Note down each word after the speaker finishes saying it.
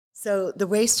So the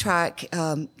racetrack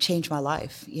changed my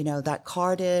life. You know, that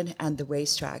car did, and the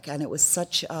racetrack, and it was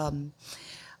such. I'm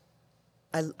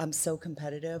so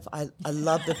competitive. I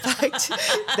love the fact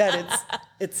that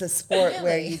it's a sport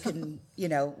where you can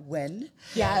win.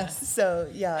 Yes. So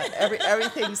yeah,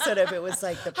 everything sort of it was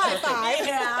like the perfect. High five.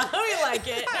 Yeah, we like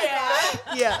it.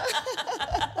 Yeah. Yeah.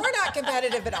 We're not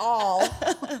competitive at all.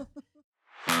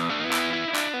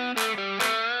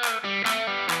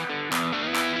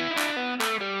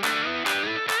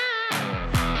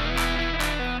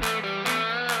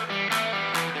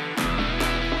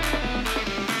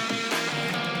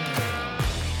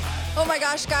 Oh my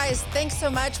gosh, guys, thanks so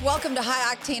much. Welcome to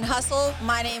High Octane Hustle.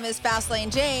 My name is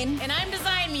Fastlane Jane. And I'm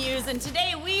Design Muse, and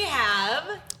today we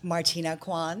have Martina,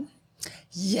 Kwan.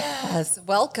 Yes,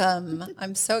 welcome.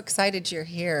 I'm so excited you're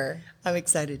here. I'm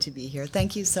excited to be here.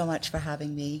 Thank you so much for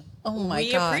having me. Oh my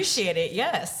we gosh. appreciate it,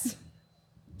 yes.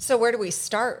 So where do we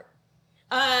start?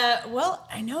 Well,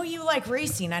 I know you like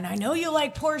racing, and I know you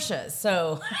like Porsches,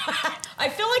 so I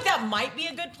feel like that might be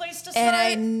a good place to start. And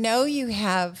I know you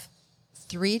have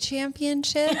 3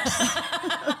 championships.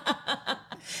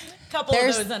 Couple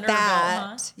There's of those under that. a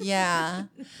belt, huh? Yeah.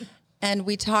 And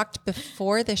we talked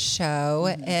before the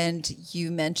show, and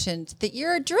you mentioned that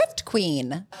you're a drift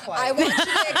queen. I want you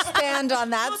to expand on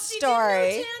that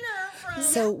story.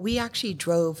 So we actually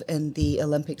drove in the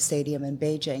Olympic Stadium in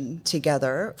Beijing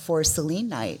together for Celine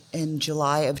Night in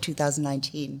July of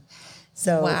 2019.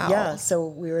 So Wow. yeah, so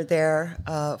we were there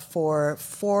for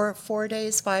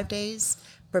 5 days,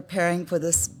 preparing for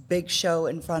this big show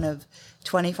in front of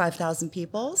 25,000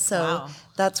 people. So Wow.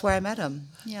 that's where I met him.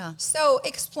 Yeah. So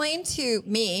explain to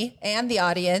me and the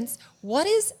audience, what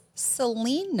is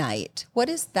Celine Night? What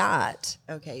is that?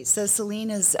 Okay, so Celine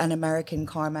is an American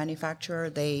car manufacturer.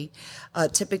 They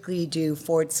typically do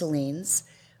Ford Celines,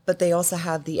 but they also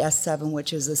have the S7,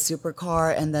 which is a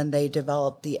supercar, and then they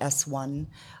developed the S1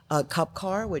 Cup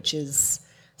car, which is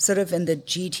sort of in the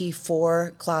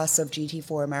GT4 class of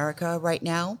GT4 America right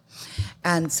now.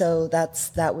 And so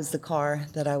that was the car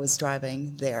that I was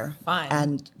driving there. Fine.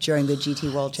 And during the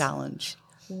GT World Challenge.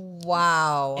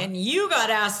 Wow. And you got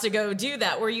asked to go do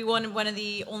that. Were you one of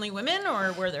the only women,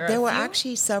 or were there? There a were few?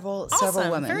 actually several Awesome.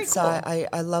 women. Very So cool.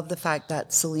 I love the fact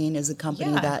that Celine is a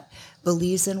company Yeah. that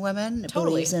believes in women, Totally.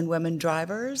 believes in women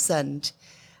drivers, and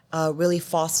really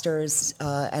fosters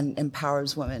and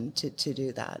empowers women to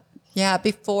do that. Yeah,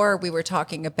 before we were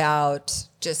talking about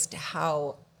just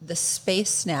how the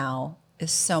space now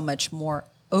is so much more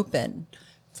open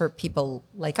for people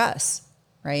like us,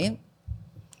 right?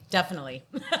 Definitely.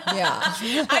 Yeah.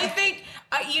 I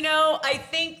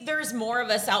think there's more of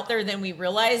us out there than we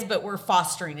realize, but we're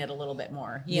fostering it a little bit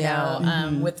more, you Yeah.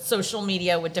 know, with social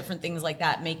media, with different things like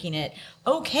that, making it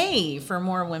okay for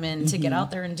more women to get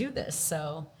out there and do this.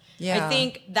 So Yeah. I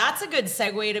think that's a good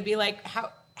segue to be like,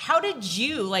 how did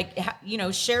you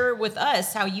share with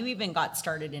us how you even got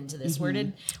started into this? Where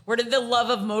did the love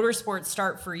of motorsports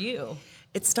start for you?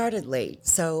 It started late.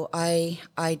 So I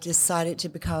decided to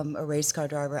become a race car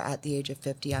driver at the age of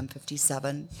 50. I'm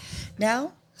 57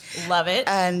 now. Love it.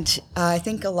 And I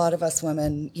think a lot of us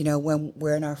women, you know, when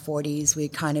we're in our 40s, we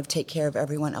kind of take care of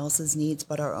everyone else's needs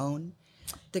but our own.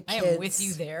 The I kids, am with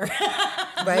you there.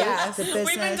 right? Yes. The business.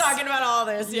 We've been talking about all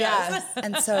this. Yes.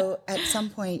 And so at some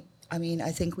point, I mean,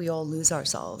 I think we all lose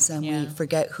ourselves and Yeah. we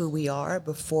forget who we are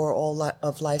before all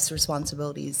of life's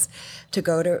responsibilities to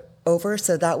go over.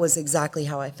 So that was exactly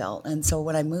how I felt. And so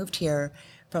when I moved here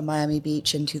from Miami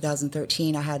Beach in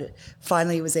 2013, I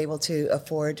finally was able to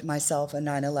afford myself a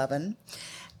 911.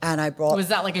 And I brought... Was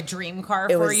that like a dream car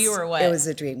for you or what? It was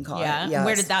a dream car. Yeah. Yes.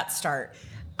 Where did that start?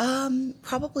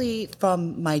 Probably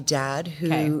from my dad, who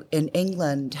Okay. in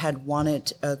England had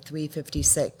wanted a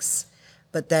 356,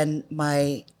 but then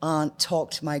my aunt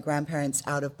talked my grandparents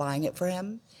out of buying it for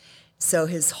him. So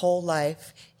his whole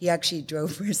life, he actually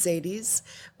drove Mercedes,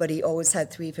 but he always had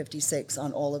 356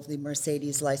 on all of the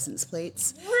Mercedes license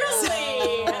plates.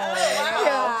 Really?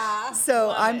 Yeah.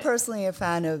 So I'm personally a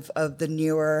fan of the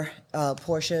newer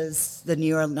Porsches, the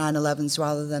newer 911s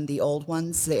rather than the old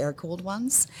ones, the air-cooled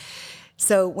ones.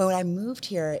 So when I moved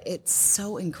here, it's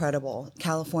so incredible.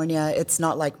 California, it's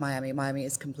not like Miami. Miami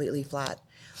is completely flat.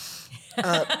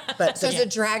 But So it's a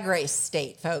drag race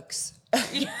state, folks.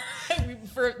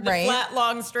 For the Right? flat,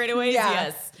 long straightaways, Yeah.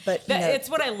 yes. But, you know, it's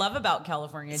what I love about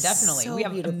California, definitely. so We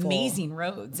have beautiful. amazing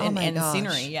roads Oh and, my and gosh.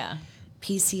 scenery, yeah.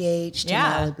 PCH to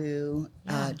Yeah.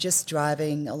 Malibu, just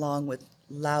driving along with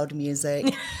loud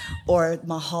music, or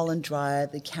Mulholland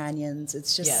Drive, the canyons.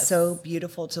 It's just Yes. so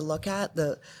beautiful to look at,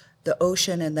 the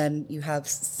ocean, and then you have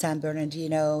San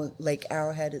Bernardino, Lake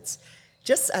Arrowhead.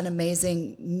 just an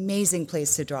amazing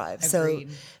place to drive. Agreed.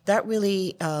 So that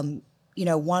really,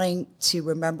 wanting to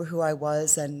remember who I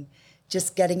was and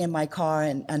just getting in my car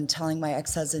and telling my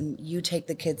ex-husband, you take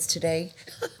the kids today.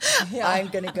 I'm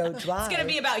going to go drive. It's going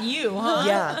to be about you, huh?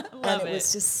 Yeah. Love And it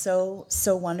was just so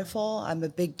wonderful. I'm a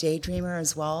big daydreamer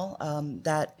as well.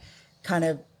 That kind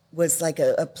of was like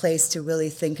a place to really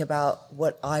think about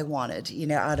what I wanted,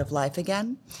 out of life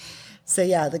again. So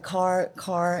yeah, the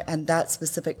car and that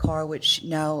specific car, which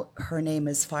now her name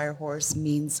is Firehorse,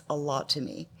 means a lot to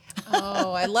me.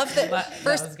 Oh, I love that. was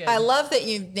First, good. I love that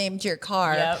you named your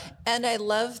car. Yep. And I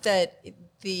love that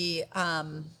the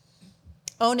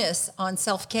onus on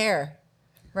self-care,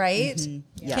 right?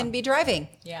 Yeah. Can be driving.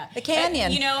 Yeah. The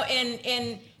canyon.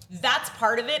 And that's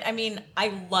part of it. I mean,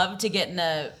 I love to get in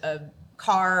a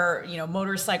car,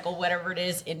 motorcycle, whatever it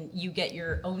is, and you get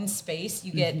your own space.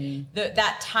 You get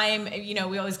that time,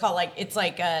 we always call it's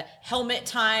like a helmet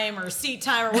time or seat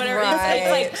time or whatever.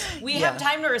 Right. It's like we have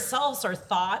time to ourselves, our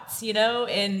thoughts,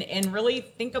 and really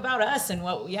think about us and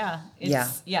what, we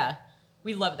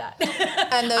love that.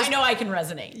 And those, I know I can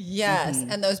resonate. yes.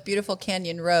 And those beautiful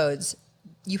canyon roads,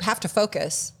 you have to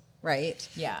focus, right?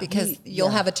 Yeah. Because you'll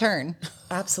have a turn.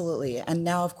 Absolutely. And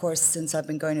now, of course, since I've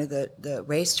been going to the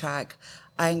racetrack,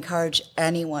 I encourage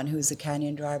anyone who's a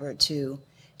canyon driver to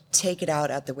take it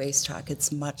out at the racetrack.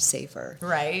 It's much safer.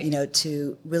 Right.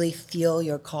 To really feel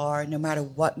your car, no matter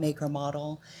what make or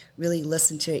model, really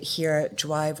listen to it, hear it,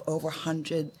 drive over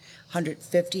 100,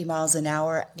 150 miles an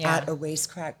hour at a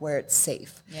racetrack where it's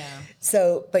safe. Yeah.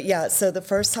 So the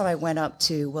first time I went up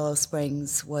to Willow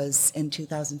Springs was in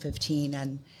 2015,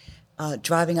 and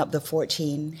driving up the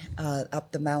 14,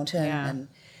 up the mountain and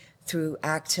through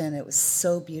Acton, it was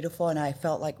so beautiful, and I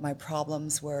felt like my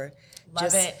problems were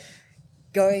Love it.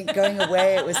 going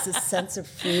away. It was this sense of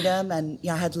freedom, and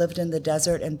I had lived in the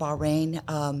desert in Bahrain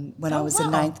when I was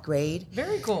in ninth grade.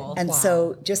 Very cool. And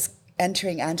so just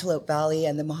entering Antelope Valley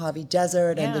and the Mojave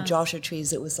Desert and the Joshua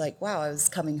trees, it was like, wow, I was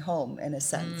coming home in a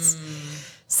sense.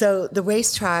 So the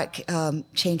racetrack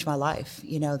changed my life,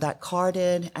 that car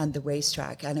did, and the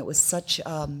racetrack. And it was such,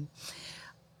 I'm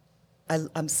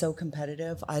so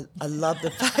competitive. I love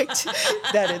the fact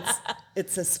that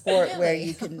it's a sport where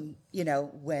you can,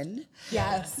 win.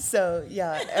 Yes. So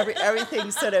yeah,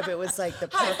 everything sort of, it was like the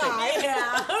perfect.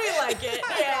 Yeah, we like it.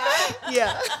 Yeah.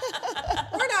 Yeah.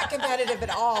 We're not competitive at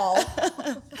all.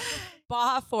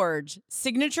 Baja Forge,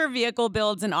 signature vehicle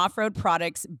builds and off-road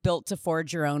products built to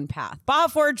forge your own path. Baja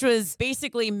Forge was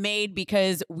basically made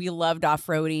because we loved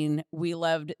off-roading. We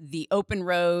loved the open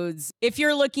roads. If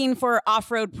you're looking for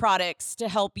off-road products to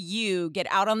help you get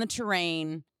out on the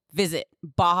terrain, visit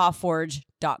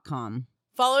BajaForge.com.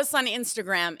 Follow us on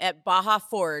Instagram at Baja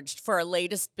Forged for our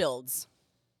latest builds.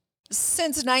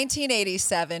 Since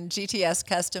 1987, GTS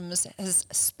Customs has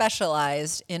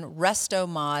specialized in resto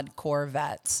mod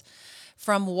Corvettes.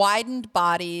 From widened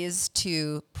bodies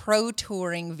to pro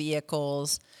touring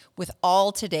vehicles with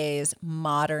all today's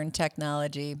modern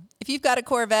technology. If you've got a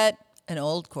Corvette, an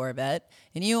old Corvette,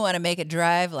 and you want to make it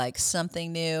drive like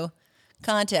something new,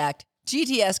 contact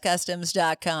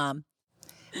gtscustoms.com.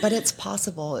 But it's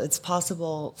possible. It's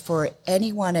possible for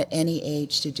anyone at any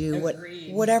age to do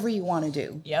whatever you want to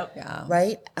do. Yep. Yeah.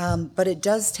 Right? But it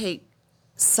does take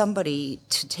somebody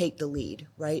to take the lead,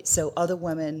 right? So other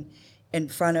women in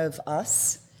front of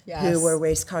us who were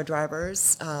race car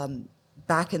drivers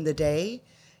back in the day,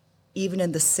 even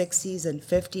in the 60s and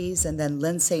 50s, and then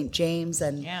Lynn St. James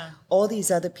and all these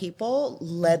other people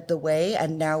led the way,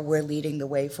 and now we're leading the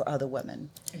way for other women.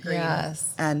 Agreed.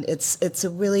 Yes. And it's a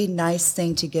really nice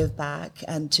thing to give back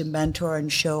and to mentor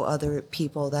and show other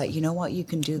people that, you know what, you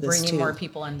can do this Bringing too. more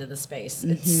people into the space.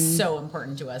 It's so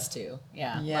important to us too.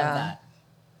 Yeah. Love that.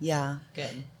 Yeah.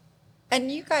 Good. And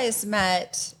you guys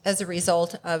met as a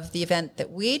result of the event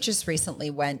that we just recently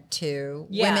went to,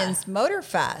 Women's Motor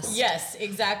Fest. Yes,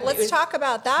 exactly. Let's talk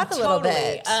about that a little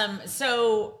bit.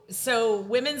 So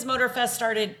Women's Motor Fest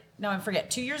started, no, I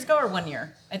forget, 2 years ago or 1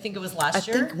 year? I think it was last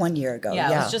year. I think 1 year ago. Yeah,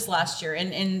 it was just last year.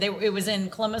 And it was in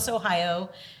Columbus, Ohio.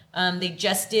 They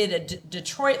just did a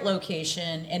Detroit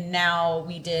location, and now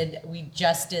we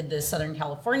just did the Southern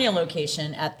California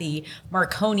location at the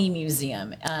Marconi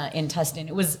Museum in Tustin.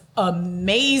 It was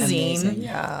amazing.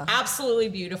 Yeah. Absolutely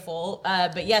beautiful.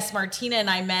 But yes, Martina and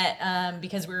I met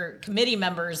because we were committee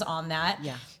members on that.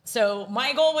 Yeah. So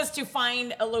my goal was to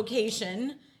find a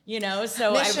location.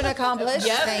 So Mission accomplished.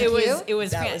 Yep, Thank it was. you. It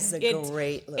was. That was a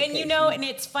great location. And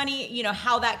it's funny,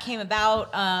 how that came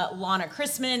about. Lana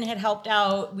Chrisman had helped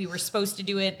out. We were supposed to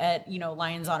do it at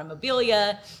Lions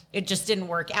Automobilia. It just didn't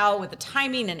work out with the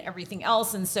timing and everything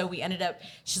else, and so we ended up.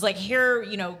 She's like, here,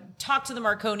 talk to the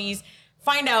Marconis.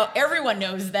 find out everyone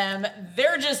knows them.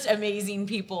 They're just amazing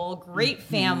people, great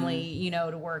family,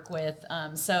 to work with.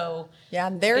 So yeah,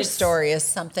 and their it's- story is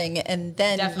something. And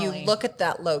then Definitely. you look at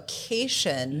that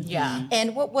location. Yeah.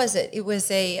 And what was it? It was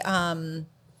a,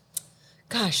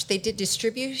 gosh, they did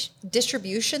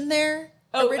distribution there.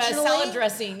 Originally? Salad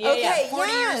dressing. Yeah.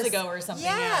 40 years ago or something.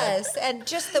 Yes. And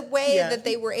just the way Yeah. that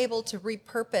they were able to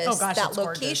repurpose Oh, gosh, that it's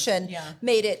gorgeous. location Yeah.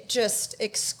 made it just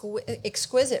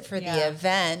exquisite for the Yeah.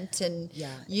 event. And Yeah.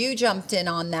 you jumped in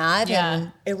on that. Yeah.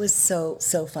 And It was so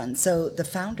fun. So the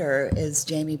founder is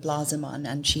Jamie Blasemon,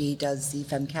 and she does the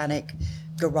Femcanic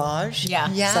Garage. Yeah.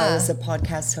 Yeah. So I was a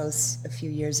podcast host a few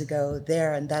years ago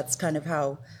there, and that's kind of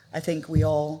how I think we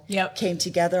all Yep. came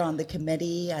together on the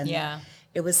committee. And Yeah.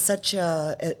 it was such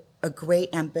a great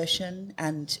ambition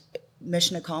and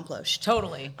mission accomplished.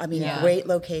 Totally. I mean, Yeah. great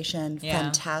location, Yeah.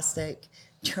 fantastic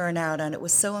turnout, and it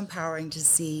was so empowering to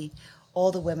see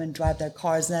all the women drive their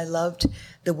cars. And I loved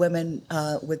the women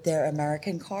with their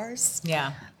American cars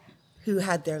Yeah. who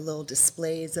had their little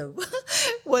displays of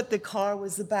what the car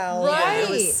was about. Right. It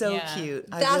was so Yeah. cute.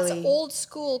 that's old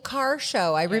school car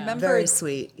show. I remember. Very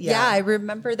sweet. Yeah, I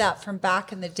remember that from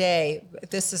back in the day.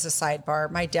 This is a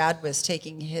sidebar. My dad was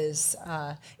taking his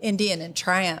Indian and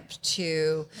Triumph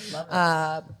to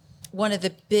one of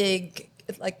the big,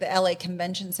 like the LA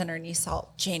Convention Center, and he saw,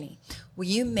 Janie, will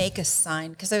you make a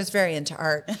sign? Because I was very into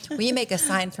art. Will you make a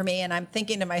sign for me? And I'm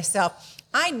thinking to myself,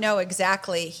 I know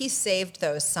exactly. He saved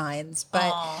those signs, but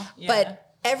Aw, yeah. but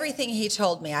everything he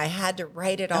told me, I had to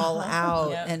write it all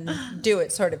out Yep. and do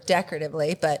it sort of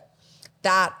decoratively. But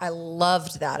that I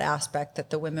loved that aspect that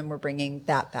the women were bringing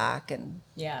that back and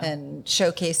Yeah. and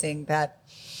showcasing that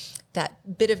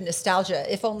bit of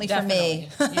nostalgia, if only Definitely.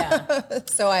 for me. Yeah.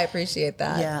 So I appreciate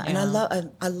that. Yeah, and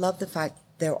I love the fact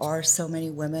there are so many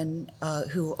women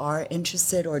who are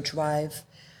interested or drive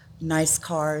nice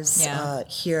cars Yeah.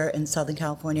 here in Southern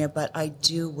California, but I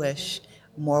do wish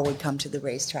more would come to the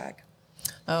racetrack.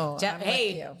 Oh, I'm with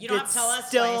Hey, you. you don't have It's to tell us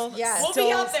still- twice. Yeah, we'll still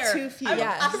be out there. too few. I,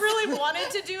 Yes. I really wanted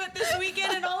to do it this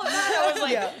weekend and all of that. I was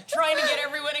like trying to get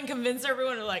everyone and convince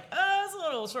everyone to like, oh, it's a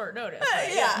little short notice.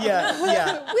 But Yeah.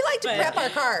 Yeah, We like to But- prep our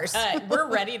cars. we're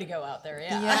ready to go out there.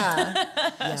 Yeah.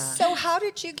 Yeah. So how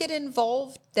did you get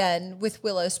involved then with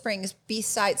Willow Springs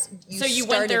besides So you started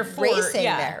went there for- racing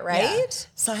yeah, there, right?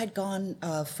 So I had gone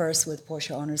first with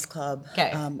Porsche Owners Club.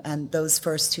 Okay. And those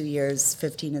first 2 years,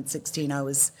 15 and 16, I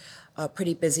was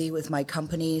pretty busy with my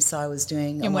company. So I was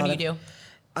doing And what do you do?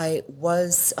 I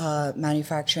was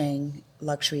manufacturing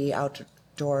luxury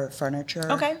outdoor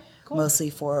furniture. Okay, cool. Mostly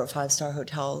 4 or 5-star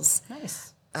hotels.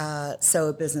 Nice. So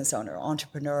a business owner,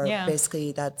 entrepreneur. Yeah.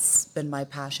 Basically, that's been my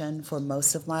passion for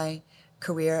most of my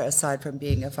career, aside from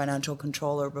being a financial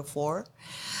controller before.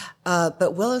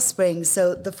 But Willow Springs,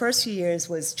 so the first few years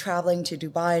was traveling to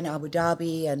Dubai and Abu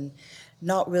Dhabi and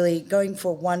not really going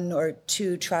for 1 or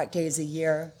 2 track days a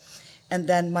year. And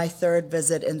then my third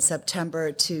visit in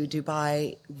September to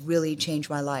Dubai really changed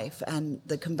my life. And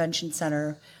the convention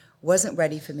center wasn't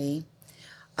ready for me.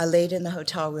 I laid in the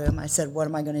hotel room. I said, what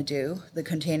am I going to do? The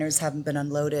containers haven't been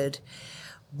unloaded.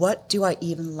 What do I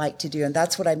even like to do? And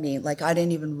that's what I mean. Like, I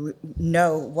didn't even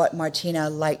know what Martina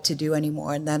liked to do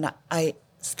anymore. And then I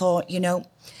thought,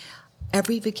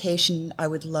 every vacation I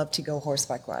would love to go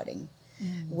horseback riding.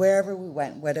 Wherever we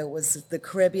went, whether it was the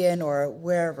Caribbean or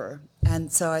wherever.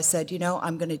 And so I said,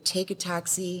 I'm going to take a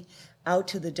taxi out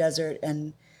to the desert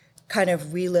and kind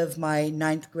of relive my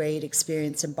 9th grade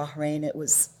experience in Bahrain. It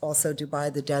was also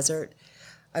Dubai, the desert.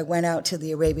 I went out to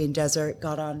the Arabian desert,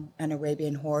 got on an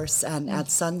Arabian horse, and at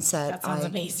sunset, That sounds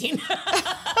amazing.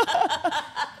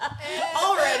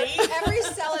 Already, every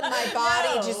cell in my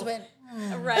body No. just went.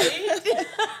 Right?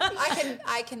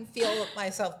 I can feel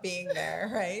myself being there.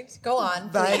 Right? Go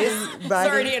on. riding, please.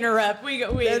 Sorry to interrupt.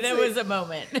 That's That it. was a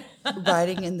moment.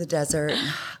 riding in the desert,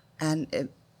 and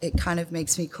it kind of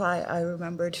makes me cry. I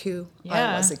remembered who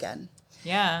Yeah. I was again.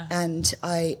 Yeah. And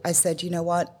I said, you know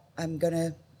what?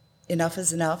 Enough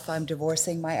is enough. I'm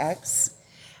divorcing my ex,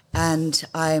 and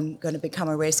I'm going to become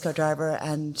a race car driver,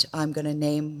 and I'm going to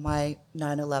name my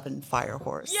 911 Fire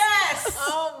Horse. Yes.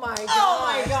 Oh my gosh. Oh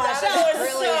my gosh, that was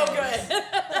brilliant. so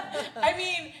good. I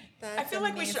mean, I That's feel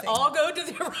like we should amazing. all go to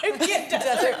the Arabian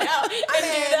Desert now and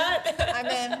do that.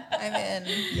 I'm in.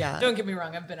 Yeah. Don't get me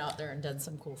wrong, I've been out there and done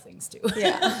some cool things too.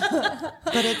 Yeah.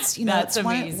 But it's, That's it's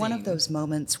one amazing. of those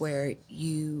moments where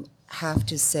you have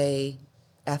to say,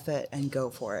 F it and go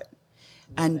for it.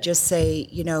 And just say,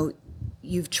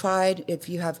 you've tried, if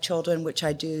you have children, which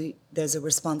I do, there's a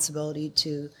responsibility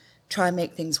to try and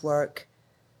make things work.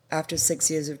 After 6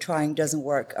 years of trying doesn't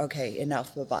work, okay,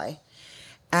 enough, bye-bye.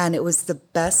 And it was the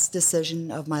best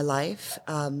decision of my life.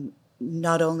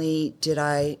 not only did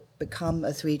I become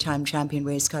a 3-time champion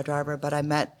race car driver, but I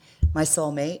met my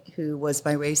soulmate, who was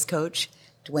my race coach,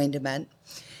 Dwayne DeMent.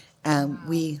 And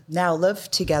we now live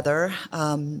together.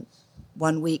 1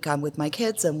 week I'm with my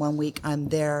kids, and 1 week I'm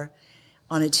there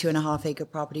on a 2.5-acre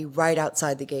property right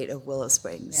outside the gate of Willow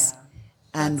Springs.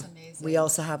 And That's amazing. we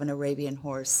also have an Arabian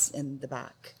horse in the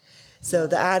back. So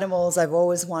the animals, I've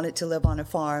always wanted to live on a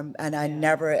farm, and I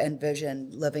never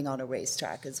envisioned living on a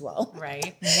racetrack as well.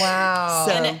 Right. Wow.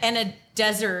 So- And a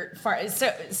desert farm.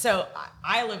 So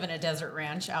I live in a desert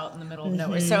ranch out in the middle of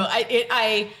nowhere. So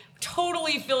I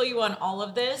totally feel you on all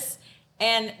of this.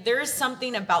 And there's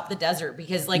something about the desert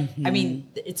because, like, I mean,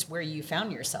 it's where you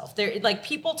found yourself. There, like,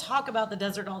 people talk about the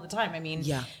desert all the time. I mean,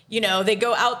 you know, they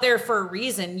go out there for a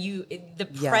reason. The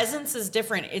presence is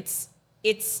different.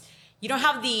 It's you don't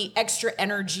have the extra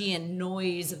energy and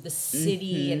noise of the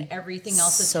city and everything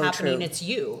else that's So happening. true. It's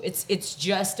you. It's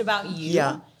just about you.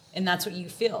 Yeah. And that's what you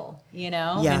feel, you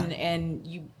know? Yeah. And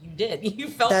you did. You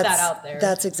felt that out there.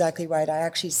 That's exactly right. I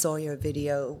actually saw your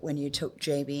video when you took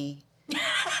Jamie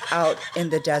out in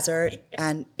the desert,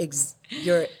 and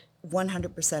you're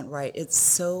 100% right. It's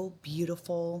so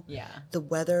beautiful. Yeah. The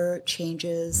weather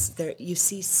changes. There, you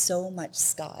see so much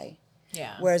sky.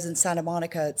 Yeah. Whereas in Santa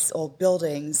Monica, it's all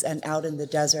buildings, and out in the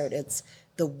desert, it's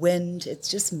the wind. It's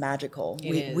just magical.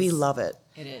 We is. love it.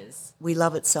 It is. We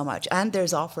love it so much. And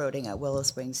there's off-roading at Willow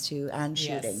Springs too, and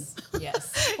shooting.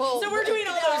 Yes. Well, so we're doing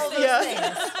all those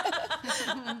things.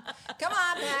 Come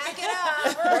on, pack it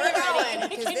up. We're going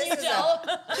because Can this you is tell?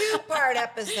 a 2-part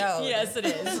episode. Yes, it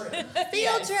is.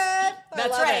 Field trip. I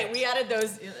That's love right. it. We added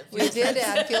those. We did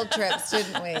add field trips,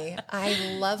 didn't we?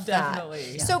 I love that.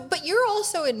 Definitely. So, but you're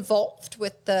also involved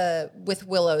with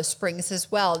Willow Springs as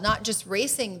well, not just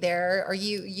racing there.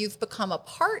 You've become a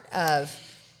part of.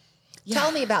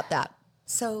 Tell me about that.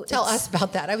 So Tell it's- us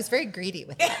about that. I was very greedy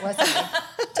with that, wasn't I?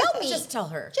 Tell me. Just tell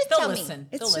her. Just They'll tell me. listen.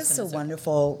 It's They'll just listen. a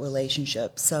wonderful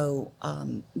relationship. So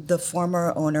the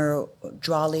former owner,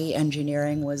 Drawley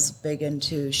Engineering, was big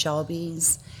into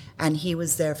Shelby's, and he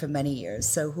was there for many years.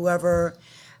 So whoever,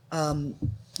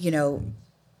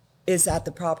 is at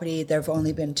the property, there have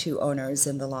only been 2 owners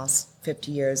in the last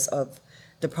 50 years of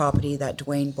the property that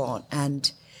Dwayne bought.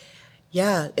 And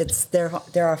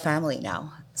they're our family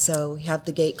now. So we have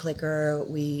the gate clicker.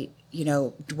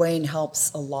 Dwayne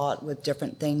helps a lot with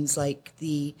different things. Like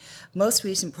the most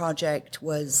recent project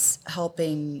was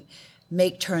helping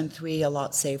make turn 3 a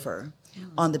lot safer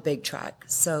on the big track.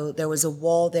 So there was a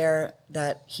wall there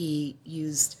that he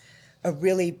used a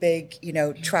really big,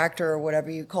 tractor or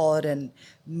whatever you call it, and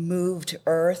moved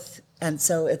earth. And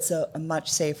so it's a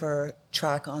much safer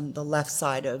track on the left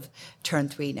side of turn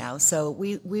 3 now. So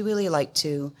we really like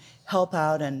to help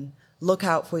out and look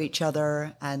out for each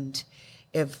other. And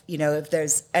if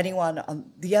there's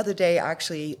anyone the other day,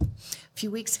 actually, a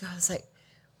few weeks ago, I was like,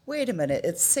 wait a minute,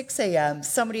 it's 6 a.m.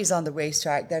 Somebody's on the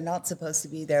racetrack. They're not supposed to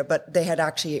be there, but they had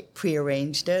actually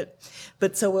prearranged it.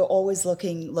 But so we're always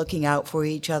looking out for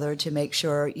each other to make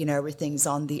sure, everything's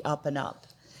on the up and up.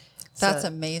 That's So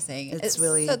amazing. It's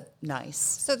really nice.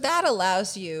 So that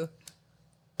allows you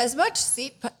as much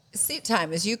seat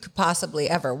time as you could possibly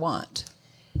ever want.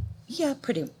 Yeah,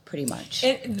 pretty much.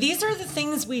 And these are the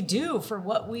things we do for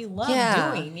what we love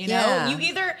doing, Yeah.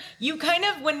 You kind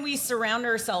of, when we surround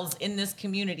ourselves in this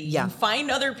community, Yeah. you find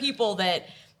other people that,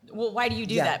 well, why do you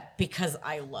do Yeah. that? Because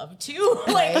I love to.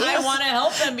 Like, I want to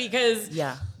help them because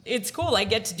Yeah. it's cool. I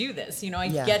get to do this, I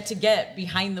Yeah. get to get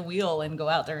behind the wheel and go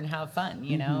out there and have fun,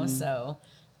 So,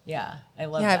 yeah, I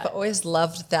love Yeah, that. I've always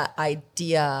loved that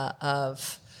idea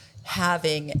of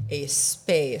having a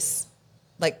space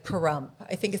like Pahrump.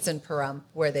 I think it's in Pahrump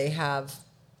where they have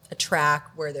a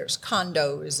track where there's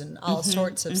condos and all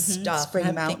sorts of stuff. Spring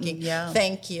I'm Mountain, thinking, yeah.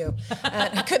 Thank you.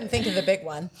 I couldn't think of the big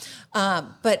one.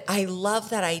 But I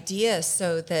love that idea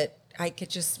so that I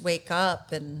could just wake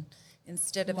up and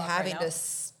instead of Walk having right to out.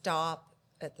 stop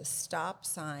at the stop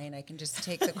sign, I can just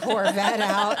take the Corvette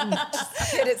out and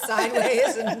just hit it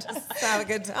sideways and just have a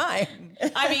good time.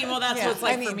 I mean, well, that's Yeah, what it's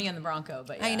like I for mean, me in the Bronco,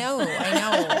 but yeah.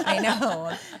 I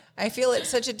know. I feel it's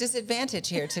such a disadvantage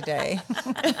here today.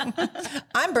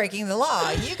 I'm breaking the law.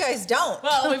 You guys don't.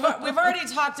 Well, we've already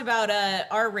talked about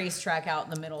our racetrack out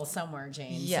in the middle somewhere,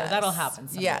 Jane. Yes. So that'll happen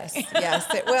someday. Yes,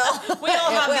 it will. We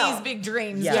all It have will. these big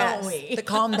dreams, Yes. don't we? The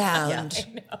compound.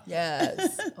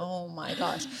 Yes. Oh my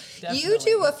gosh. You Definitely.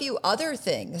 do a few other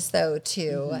things though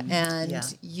too, and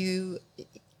Yeah.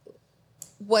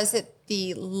 was it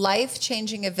the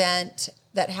life-changing event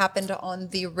that happened on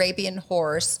the Arabian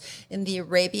horse in the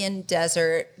Arabian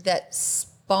desert that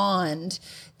spawned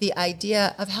the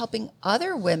idea of helping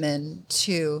other women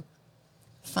to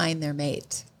find their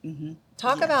mate.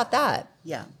 Talk about that.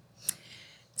 Yeah.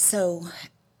 So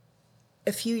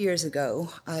a few years ago,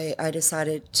 I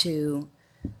decided to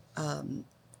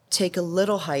take a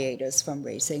little hiatus from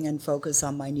racing and focus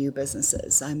on my new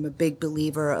businesses. I'm a big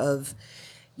believer of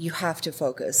you have to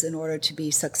focus in order to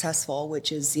be successful,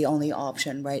 which is the only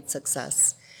option, right?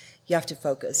 Success. You have to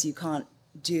focus. You can't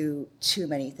do too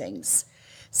many things.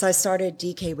 So I started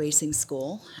DK Racing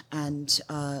School and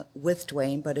with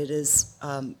Dwayne, but it is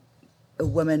a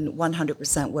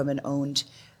 100% women-owned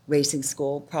racing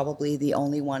school, probably the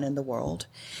only one in the world.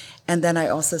 And then I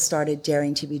also started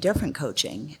Daring to Be Different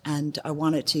coaching, and I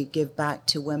wanted to give back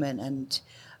to women and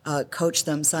coach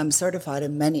them. So I'm certified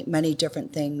in many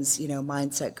different things,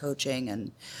 mindset coaching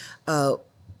and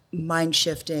mind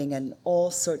shifting and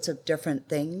all sorts of different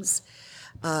things.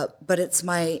 But it's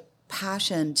my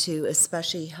passion to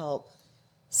especially help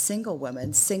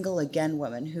single again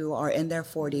women who are in their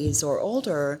 40s or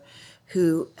older,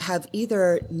 who have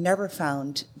either never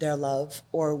found their love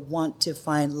or want to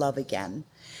find love again.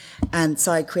 And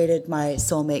so I created my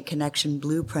Soulmate Connection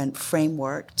Blueprint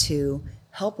framework to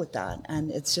help with that.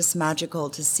 And it's just magical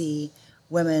to see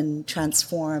women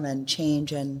transform and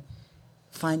change and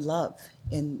find love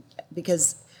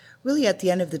because really at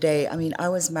the end of the day, I mean, I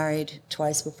was married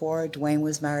twice before. Dwayne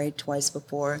was married twice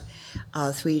before,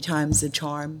 3 times the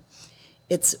charm.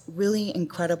 It's really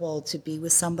incredible to be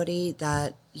with somebody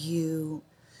that you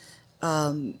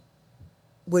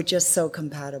were just so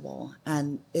compatible.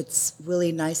 And it's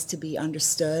really nice to be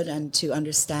understood and to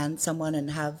understand someone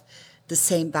and have the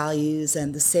same values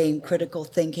and the same critical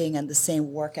thinking and the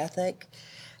same work ethic.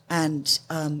 And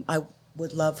I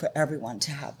would love for everyone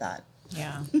to have that.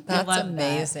 Yeah, That's I love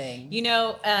amazing.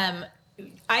 That.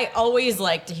 I always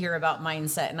like to hear about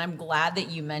mindset, and I'm glad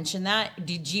that you mentioned that.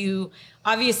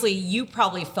 Obviously you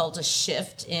probably felt a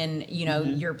shift in,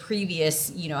 your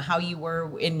previous, how you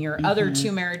were in your other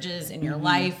 2 marriages in your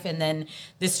life, and then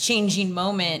this changing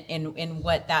moment in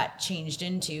what that changed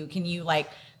into. Can you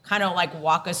kind of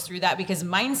walk us through that? Because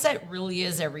mindset really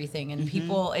is everything, and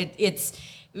people,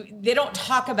 they don't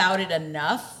talk about it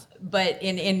enough. But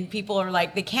in people are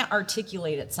they can't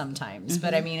articulate it sometimes.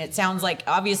 But I mean, it sounds like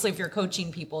obviously if you're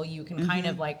coaching people, you can kind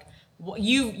of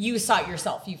you saw it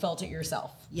yourself, you felt it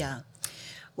yourself. Yeah.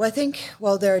 Well, I think,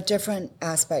 there are different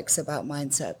aspects about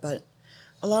mindset, but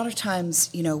a lot of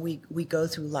times, we go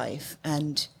through life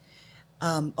and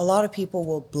a lot of people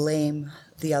will blame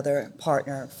the other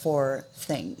partner for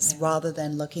things rather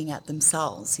than looking at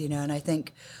themselves, and I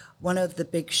think one of the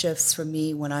big shifts for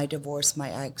me when I divorced my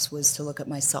ex was to look at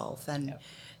myself. And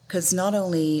because not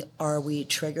only are we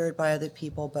triggered by other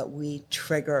people, but we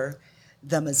trigger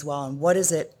them as well. And what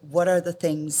are the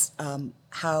things,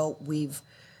 how we've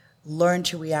learned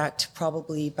to react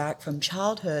probably back from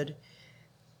childhood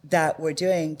that we're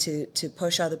doing to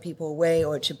push other people away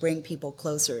or to bring people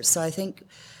closer. So I think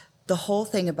the whole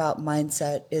thing about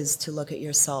mindset is to look at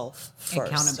yourself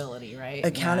first. Accountability, right?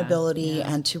 Accountability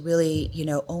and to really,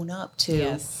 own up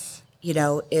to,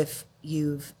 if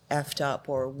you've effed up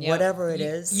or whatever it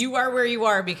is. You are where you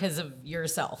are because of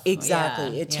yourself.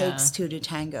 Exactly. It takes 2 to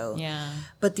tango. Yeah.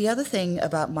 But But the other thing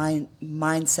about my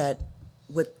mindset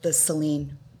with the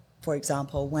Celine, for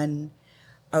example, when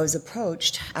I was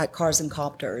approached at Cars and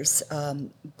Copters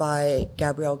by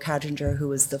Gabrielle Cadringer, who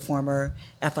was the former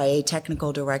FIA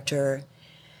technical director,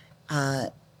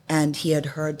 and he had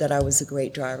heard that I was a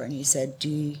great driver, and he said,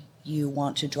 "Do you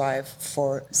want to drive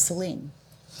for Celine?"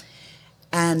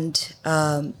 And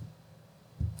I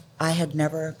had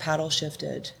never paddle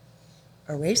shifted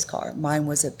a race car. Mine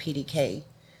was a PDK.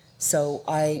 So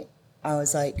I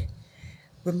was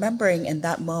remembering in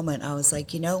that moment, I was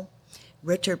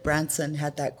Richard Branson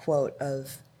had that quote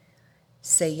of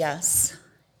say yes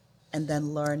and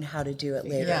then learn how to do it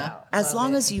later. Yeah, as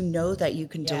long as you know that you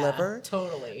can deliver.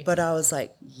 Totally. But I was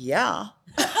yeah.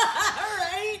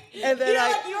 Right? And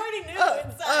then you already knew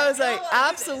inside. I was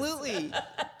absolutely.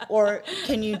 Or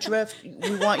can you drift?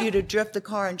 We want you to drift the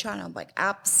car in China. I'm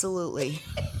absolutely.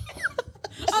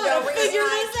 I'm gonna figure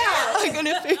this out.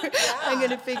 I'm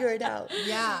gonna figure it out.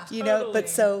 Yeah. Totally. But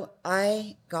so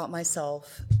I got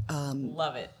myself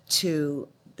Love it.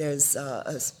 there's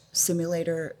a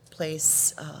simulator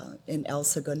place in El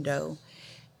Segundo,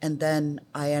 and then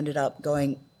I ended up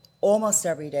going almost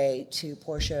every day to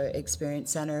Porsche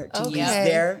Experience Center to use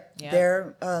their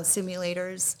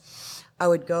simulators. I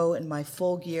would go in my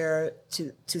full gear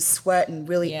to sweat and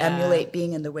really emulate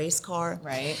being in the race car.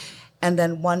 Right. And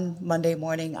then one Monday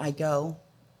morning I go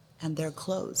and they're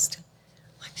closed.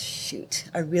 Shoot,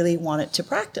 I really wanted to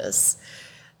practice.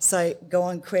 So I go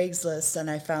on Craigslist and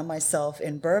I found myself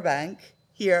in Burbank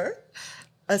here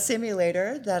a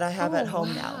simulator that I have at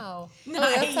home now. Wow. Nice.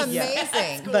 Oh, that's Yeah.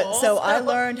 amazing. Cool. But so I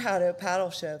learned how to paddle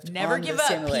shift. Never on give the up,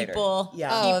 simulator. people. Yeah.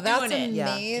 Oh, Keep that's doing it.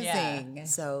 Yeah. amazing.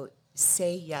 So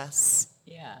say yes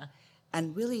Yeah.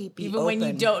 and really be Even open. when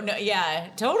you don't know. Yeah,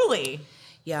 totally.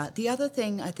 Yeah. The other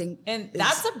thing I think And is,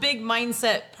 that's a big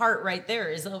mindset part right there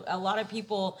is a lot of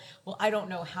people, well, I don't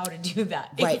know how to do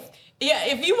that. Right.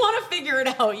 If you want to figure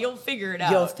it out, you'll figure it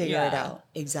out. you'll figure it Yeah. out.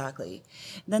 Exactly.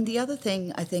 And then the other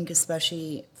thing I think,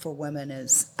 especially for women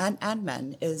is, and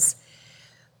men, is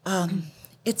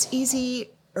it's easier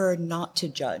not to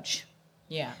judge.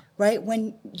 Yeah. Right?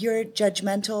 When you're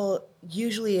judgmental,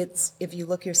 usually it's, if you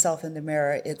look yourself in the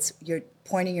mirror, it's you're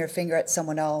pointing your finger at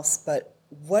someone else, but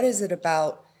what is it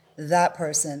about that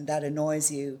person that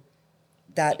annoys you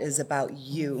that is about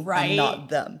you Right. and not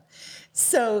them?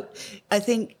 So I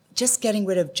think just getting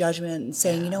rid of judgment and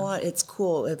saying, you know what, it's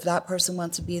cool. If that person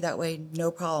wants to be that way, no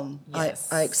problem.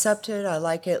 Yes. I accept it. I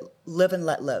like it. Live and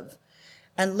let live.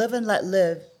 And live and let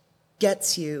live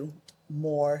gets you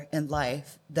more in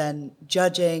life than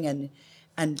judging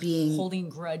and being Holding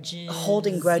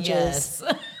grudges. Yes.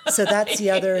 So that's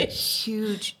the other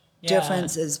huge Yeah.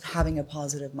 difference is having a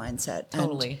positive mindset.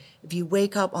 Totally. And if you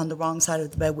wake up on the wrong side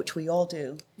of the bed, which we all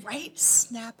do, Right.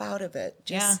 snap out of it.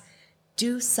 Yeah. Just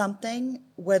do something,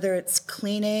 whether it's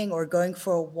cleaning or going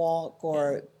for a walk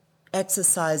or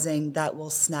exercising, that will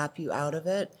snap you out of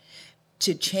it,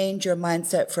 to change your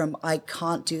mindset from I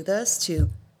can't do this to,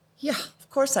 yeah, of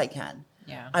course I can.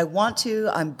 Yeah. I want to,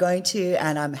 I'm going to,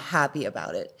 and I'm happy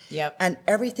about it. Yep. And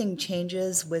everything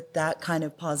changes with that kind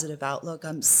of positive outlook.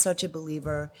 I'm such a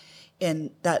believer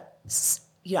in that.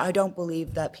 I don't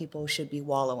believe that people should be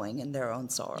wallowing in their own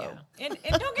sorrow. Yeah.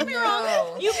 And don't get me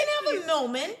wrong, you can have a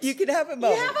moment. You can have a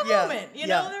moment. You have a Yeah. moment. You Yeah.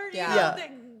 know, there, you Yeah. know,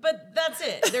 there- but that's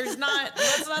it. There's not,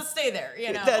 let's not stay there,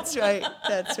 you know? That's right.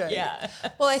 That's right. Yeah.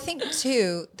 Well, I think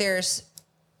too, there's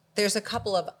a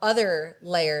couple of other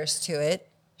layers to it.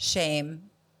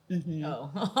 Shame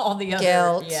Oh, all the other.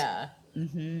 Guilt. Yeah.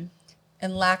 and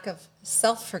lack of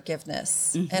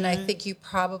self-forgiveness. And I think you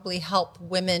probably help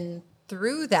women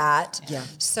through that Yeah.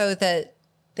 so that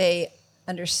they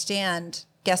understand,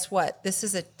 guess what? This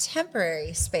is a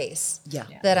temporary space Yeah.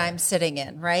 that I'm sitting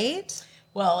in, right?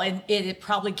 Well, and it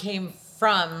probably came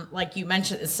from, like you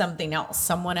mentioned, something else.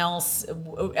 Someone else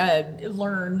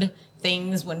learned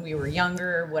things when we were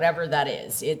younger, whatever that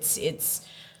is. It's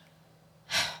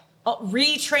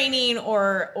retraining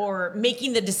or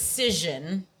making the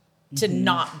decision to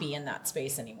not be in that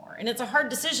space anymore. And it's a hard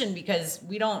decision because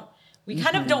we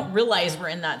kind of don't realize we're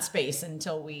in that space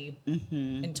until we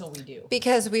do.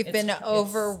 Because we've been It's-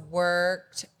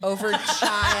 overworked,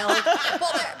 overchild.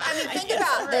 Well, I mean, think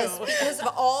about this. Because of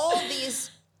all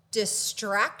these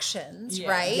distractions, Yeah.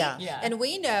 right? Yeah. And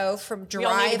we know from We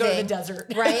all need to driving, go to the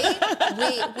desert.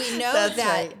 right? We know That's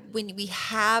that right. when we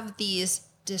have these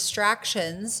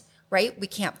distractions, right? We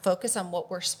can't focus on what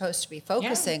we're supposed to be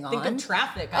focusing Think on. of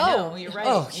traffic. I know. You're right.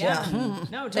 Oh, yeah. yeah.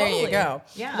 No, There totally. you go.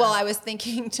 Yeah. Well, I was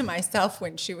thinking to myself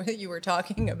when you were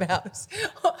talking about,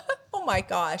 oh my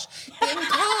gosh, being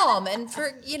calm and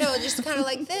just kind of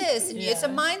like this, and it's a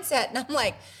mindset. And I'm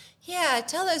like, yeah,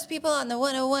 tell those people on the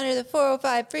 101 or the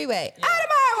 405 freeway, out of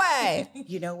my way.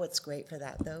 You know what's great for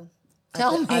that though?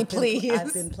 Tell me, please.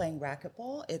 I've been playing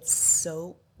racquetball. It's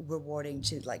so rewarding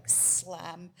to like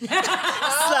slam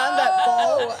that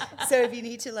ball. So if you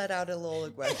need to let out a little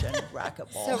aggression,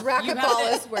 racquetball. So You racquetball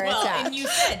have is where well, it's at. and you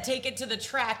said take it to the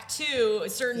track too,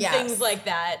 certain Yes. things like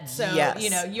that. So, Yes.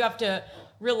 you have to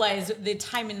realize the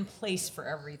time and place for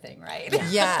everything, right?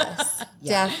 Yes,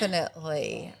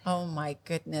 definitely. Oh my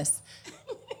goodness.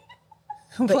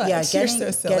 But What? yeah, You're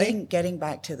so silly. getting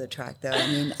back to the track though. I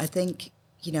mean, I think,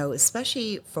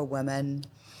 especially for women,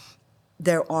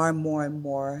 there are more and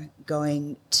more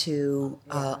going to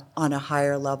on a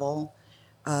higher level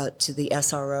to the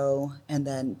SRO and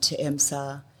then to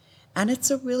IMSA. And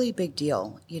it's a really big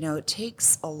deal. It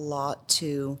takes a lot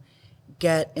to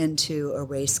get into a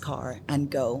race car and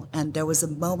go. And there was a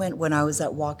moment when I was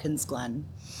at Watkins Glen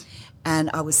and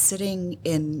I was sitting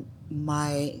in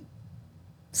my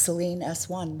Celine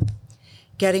S1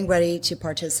 getting ready to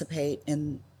participate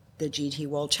in the GT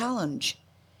World Challenge.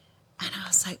 And I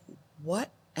was like,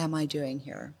 what am I doing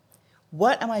here?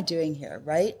 What am I doing here,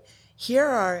 right? Here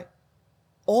are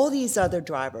all these other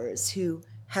drivers who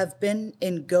have been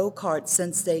in go-karts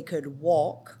since they could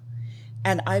walk.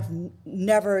 And I've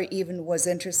never even was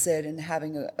interested in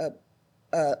having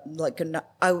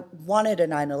I wanted a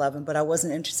 911, but I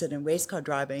wasn't interested in race car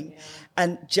driving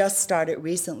and just started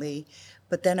recently.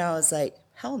 But then I was like,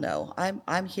 hell no,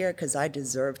 I'm here because I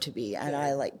deserve to be. And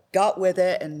I got with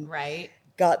it and Right.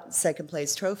 got second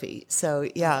place trophy. So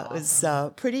yeah, it was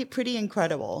pretty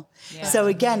incredible. Yeah. So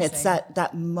again, it's amazing.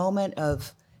 that moment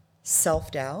of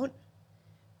self-doubt,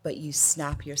 but you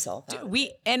snap yourself out.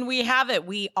 We have it.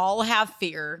 We all have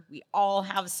fear. We all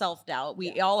have self-doubt.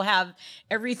 We all have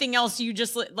everything else. You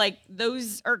just like,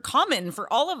 those are common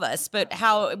for all of us, but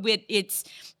how it's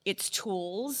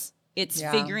tools. It's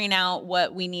Yeah. figuring out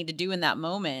what we need to do in that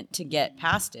moment to get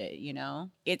past it,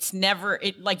 It's never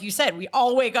like you said, we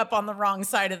all wake up on the wrong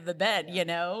side of the bed,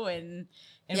 and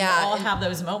Yeah, we all and- have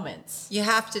those moments. You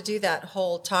have to do that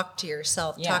whole talk to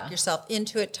yourself, Yeah. talk yourself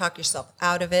into it, talk yourself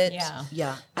out of it. Yeah. Yeah,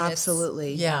 And it's-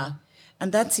 absolutely. yeah.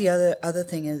 And that's the other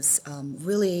thing is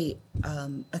really,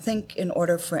 I think in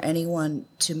order for anyone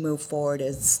to move forward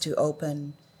is to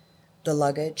open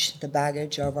the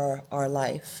baggage of our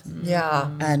life. Yeah.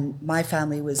 And my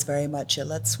family was very much a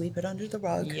let's sweep it under the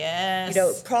rug.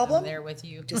 Yes. Problem? I'm there with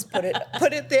you. Just put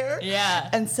it there. Yeah.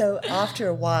 And so after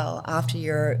a while, after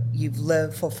you've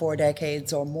lived for 4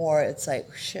 decades or more, it's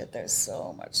like shit. There's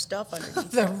so much stuff underneath.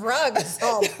 The rug is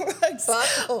all Rug's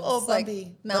buckles, all like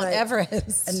bumpy. Mount But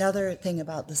Everest. Another thing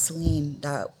about the Celine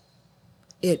that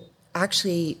it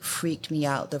actually freaked me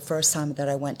out the first time that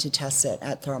I went to test it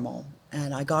at thermal,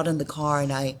 and I got in the car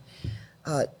and I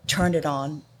turned it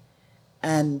on,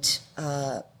 and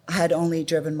I had only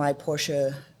driven my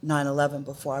Porsche 911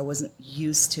 before. I wasn't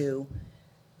used to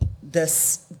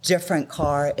this different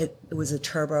car. It was a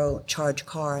turbocharged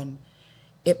car, and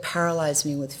it paralyzed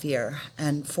me with fear.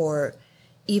 And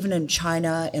even in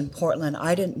China, in Portland,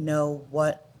 I didn't know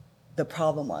what the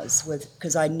problem was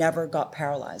because I never got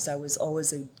paralyzed. I was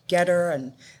always a getter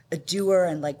and a doer,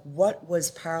 and like, what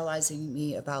was paralyzing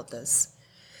me about this?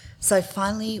 So I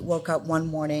finally woke up one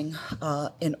morning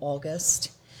in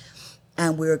August,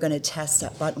 and we were going to test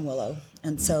at Buttonwillow.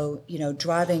 And so,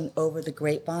 driving over the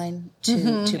grapevine to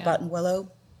Buttonwillow,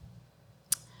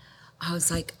 I was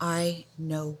like, I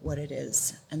know what it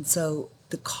is. And so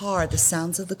the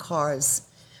sounds of the cars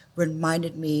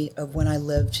reminded me of when I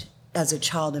lived as a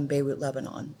child in Beirut,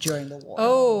 Lebanon during the war.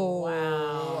 Oh,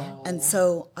 Wow. And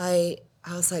so I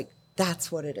was like,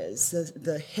 that's what it is.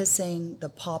 The hissing, the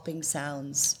popping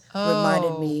sounds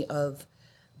reminded me of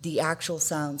the actual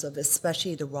sounds of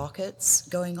especially the rockets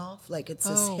going off. Like it's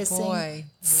this hissing. boy.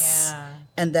 Yeah.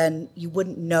 And then you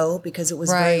wouldn't know because it was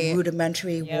Right. very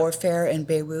rudimentary warfare in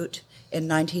Beirut in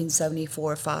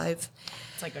 1974-5.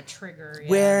 It's like a trigger.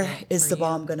 Where yeah, is for the you.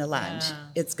 bomb going to land? Yeah.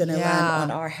 It's going to Yeah. land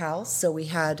on our house. So we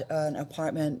had an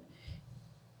apartment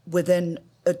within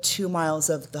 2 miles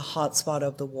of the hotspot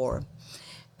of the war.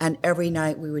 And every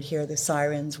night we would hear the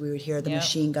sirens, we would hear the Yep.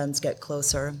 machine guns get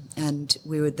closer, and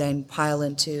we would then pile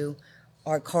into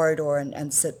our corridor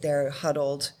and sit there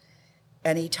huddled.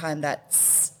 Anytime that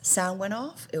sound went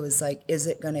off, it was like, is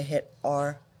it going to hit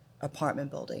our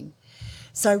apartment building?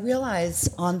 So I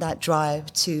realized on that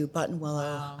drive to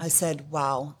Buttonwillow, I said,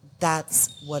 wow,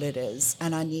 that's what it is.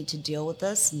 And I need to deal with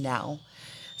this now.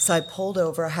 So I pulled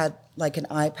over, had like an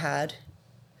iPad,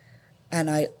 and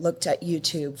I looked at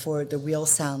YouTube for the real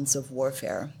sounds of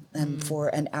warfare. And for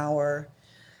an hour,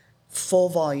 full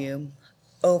volume,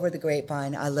 over the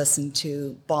grapevine, I listened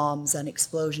to bombs and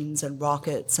explosions and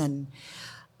rockets. And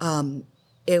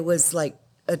it was like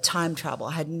a time travel.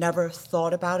 I had never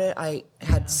thought about it. I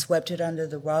had swept it under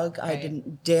the rug. I Right.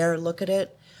 didn't dare look at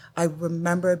it. I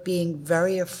remember being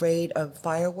very afraid of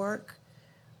firework.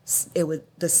 It would,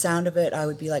 the sound of it, I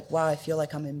would be like, wow, I feel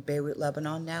like I'm in Beirut,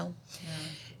 Lebanon now.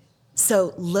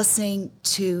 So listening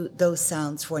to those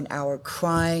sounds for an hour,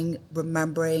 crying,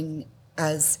 remembering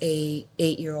as a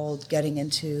 8-year-old getting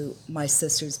into my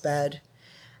sister's bed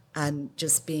and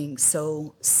just being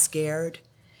so scared,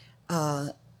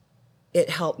 it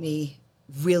helped me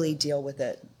really deal with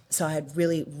it. So I had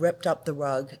really ripped up the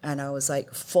rug and I was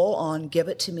like, full on, give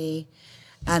it to me.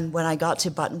 And when I got to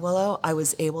Buttonwillow, I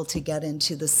was able to get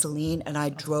into the Celine and I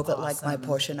drove it like my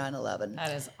Porsche 911.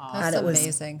 That is awesome. That's And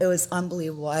amazing. It was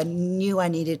unbelievable. I knew I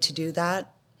needed to do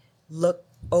that.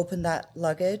 Open that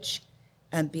luggage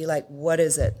and be like, what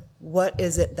is it? What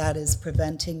is it that is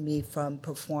preventing me from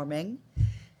performing?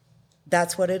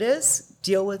 That's what it is.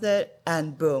 Deal with it.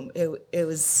 And boom, it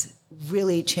was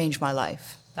really changed my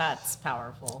life. That's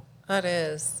powerful. That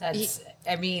is.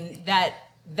 I mean,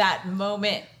 that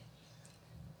moment,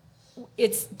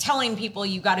 it's telling people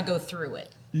you got to go through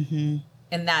it. Mm-hmm.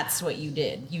 And that's what you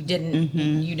did. You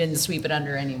didn't sweep it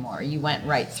under anymore. You went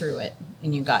right through it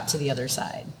and you got to the other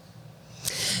side.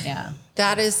 Yeah.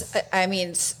 That is, I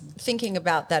mean, thinking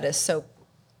about that is so,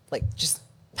 like, just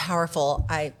powerful.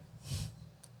 I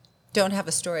don't have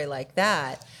a story like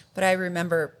that, but I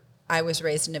remember I was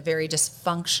raised in a very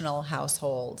dysfunctional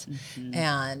household.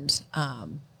 And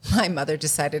my mother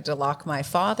decided to lock my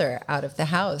father out of the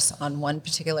house on one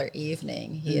particular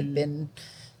evening. He had been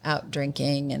out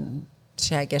drinking, and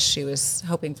I guess she was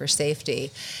hoping for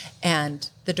safety. And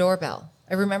the doorbell,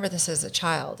 I remember this as a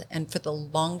child, and for the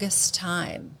longest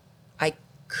time, I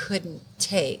couldn't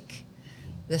take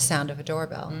the sound of a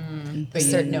doorbell. But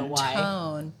you didn't know why,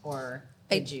 Tone. or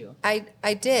did you?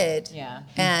 I did. Yeah.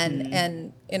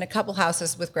 And in a couple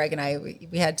houses with Greg and I,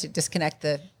 we had to disconnect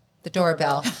the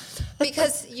doorbell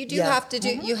because you do have to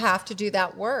do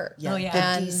that work. Yeah, Oh, yeah. the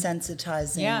And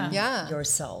desensitizing Yeah.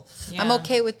 yourself. Yeah. I'm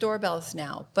okay with doorbells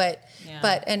now, but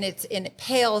Yeah. it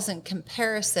pales in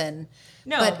comparison.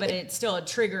 No, but it still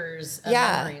triggers a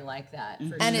Yeah. memory like that.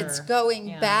 For And sure. it's going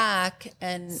Yeah. back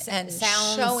and Sounds,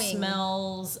 showing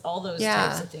smells, all those Yeah.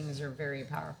 types of things are very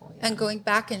powerful. Yeah. and going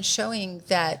back and showing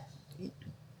that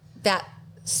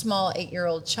small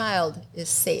 8-year-old child is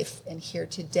safe and here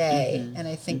today. And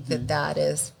I think that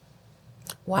is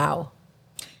wow.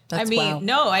 That's I mean,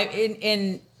 wow.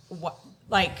 no,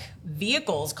 like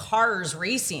vehicles, cars,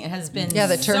 racing has been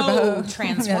the turbo. so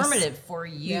transformative for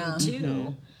you Yeah.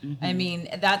 too. I mean,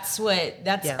 that's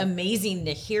Yeah. amazing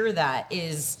to hear that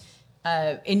is,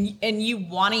 and you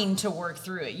wanting to work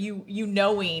through it, you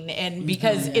knowing, and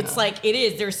because it's like,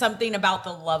 there's something about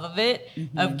the love of it,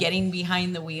 of getting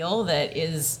behind the wheel that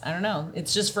is, I don't know,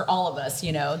 it's just for all of us,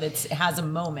 that has a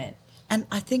moment. And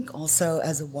I think also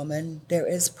as a woman, there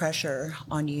is pressure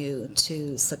on you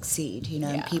to succeed, and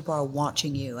Yeah. people are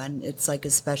watching you. And it's like,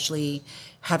 especially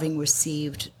having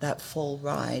received that full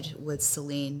ride with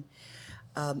Celine,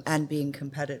 and being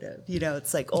competitive,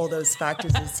 it's like all those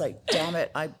factors. It's like, damn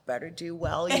it, I better do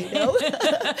well,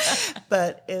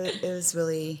 But it was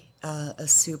really a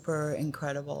super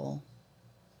incredible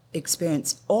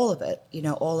experience, all of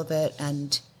it,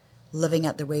 and living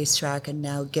at the racetrack and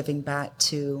now giving back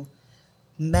to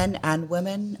men and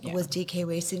women with DK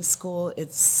Racing School.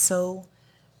 It's so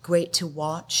great to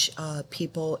watch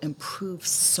people improve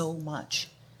so much.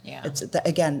 Yeah. It's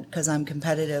again, because I'm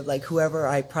competitive, like whoever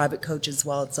I private coach as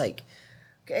well, it's like,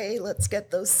 okay, let's get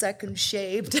those seconds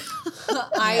shaved.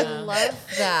 I love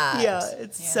that. Yeah,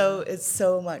 it's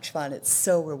so much fun. It's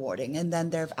so rewarding. And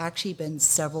then there have actually been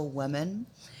several women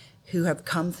who have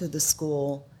come through the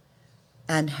school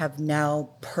and have now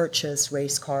purchased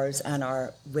race cars and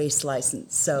are race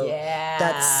licensed. So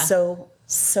that's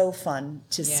so fun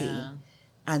to see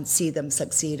and see them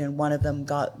succeed. And one of them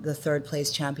got the 3rd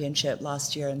place championship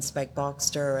last year in Spec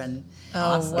Boxster. And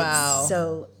Wow.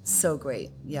 it's so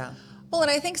great. Yeah. Well, and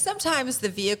I think sometimes the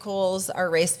vehicles, our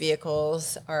race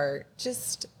vehicles, are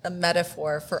just a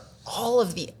metaphor for all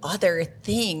of the other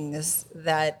things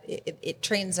that it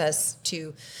trains us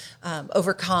to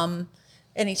overcome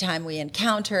anytime we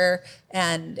encounter.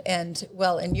 And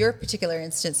well, in your particular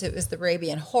instance, it was the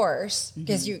Arabian horse,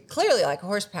 because you clearly like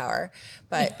horsepower,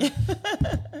 but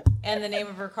And the name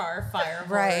of her car, Fire Horse.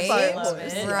 Right. I love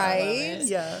Horse. it. Right. I love it.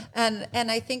 Yeah.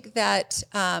 And I think that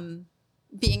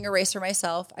being a racer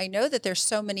myself, I know that there's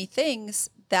so many things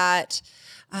that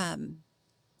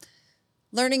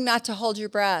learning not to hold your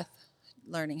breath,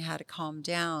 learning how to calm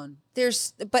down.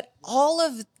 But all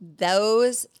of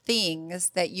those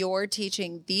things that you're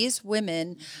teaching these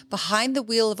women behind the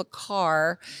wheel of a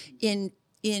car in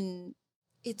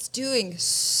it's doing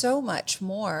so much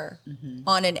more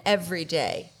on an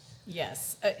everyday.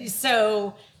 Yes.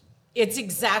 So it's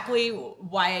exactly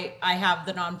why I have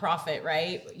the nonprofit,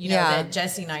 right? Yeah. That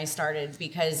Jesse and I started,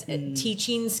 because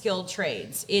teaching skilled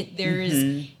trades.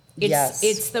 Yes.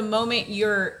 It's the moment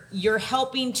you're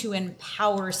helping to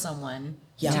empower someone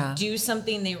Yeah. to do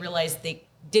something they realized they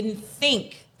didn't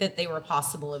think that they were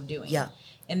possible of doing. Yeah.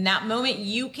 In that moment,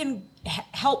 you can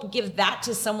help give that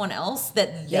to someone else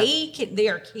that they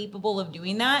are capable of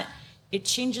doing that. It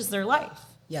changes their life.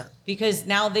 Yeah. Because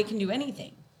now they can do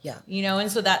anything. Yeah.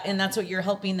 And that's what you're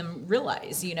helping them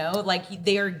realize, like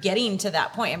they are getting to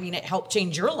that point. I mean, it helped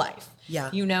change your life.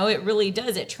 Yeah. It really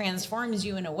does. It transforms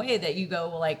you in a way that you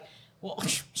go like, well,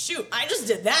 shoot, I just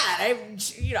did that.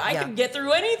 I can get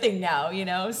through anything now,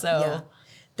 so. Yeah.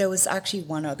 There was actually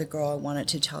one other girl I wanted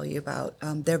to tell you about.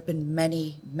 There have been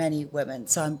many, many women.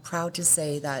 So I'm proud to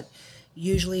say that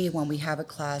usually when we have a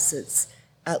class, it's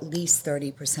at least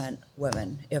 30%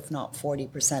 women, if not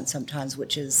 40% sometimes,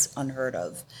 which is unheard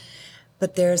of.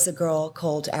 But there's a girl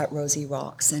called At Rosie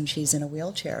Rocks, and she's in a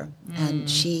wheelchair. And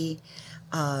she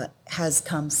has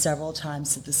come several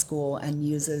times to the school and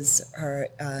uses her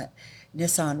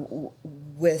Nissan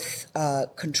with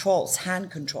controls, hand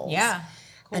controls. Yeah.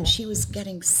 Cool. And she was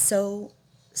getting so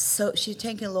she's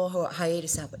taking a little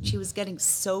hiatus now, but she was getting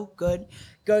so good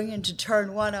going into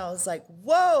turn one, I was like,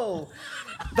 whoa.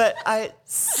 But I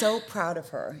so proud of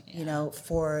her,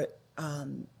 for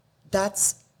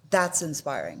that's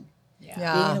inspiring. Yeah.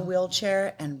 Being in a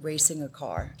wheelchair and racing a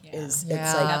car it's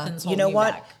Yeah. like, Nothing's you know holding you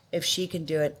what? back. If she can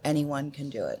do it, anyone can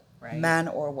do it. Right. Man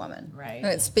or woman. Right. And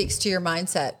it speaks to your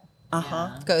mindset.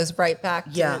 Uh-huh. Yeah. Goes right back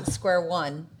to Yeah. square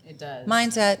one. It does.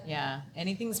 Mindset. Yeah.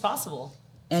 Anything's possible.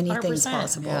 Anything's 100%.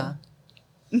 possible.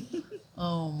 Yeah.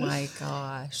 Oh my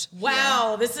gosh.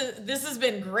 Wow, this has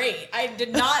been great. I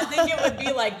did not think it would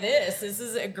be like this. This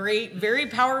is a great, very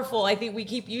powerful. I think we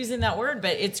keep using that word,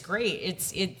 but it's great.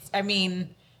 It's I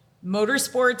mean,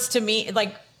 motorsports to me,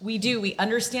 like we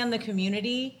understand the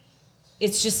community.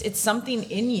 It's something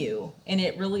in you, and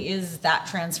it really is that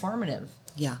transformative,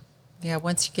 Yeah. Yeah,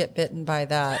 once you get bitten by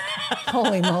that,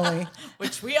 holy moly.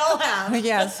 which we all have.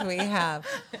 Yes, we have.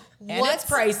 And it's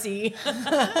pricey.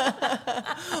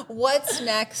 What's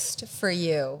next for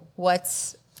you?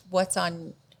 What's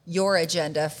on your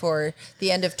agenda for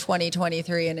the end of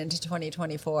 2023 and into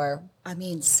 2024? I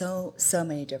mean, so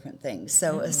many different things.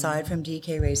 So aside from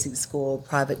DK Racing School,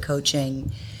 private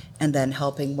coaching, and then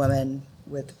helping women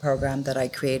with the program that I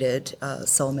created,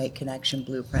 Soulmate Connection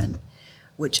Blueprint,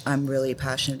 which I'm really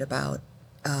passionate about.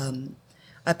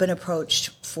 I've been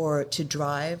approached to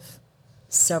drive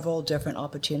several different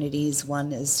opportunities.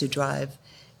 One is to drive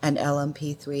an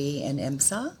LMP3 in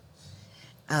IMSA,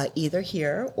 either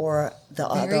here or the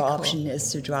Very other cool. option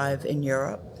is to drive in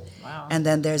Europe. Wow. And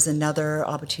then there's another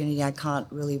opportunity. I can't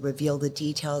really reveal the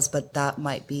details, but that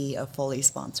might be a fully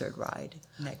sponsored ride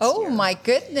next Oh year. my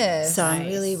goodness. So I'm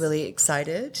Nice. really, really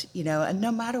excited, and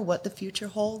no matter what the future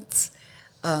holds,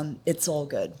 it's all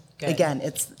good. Good. Again,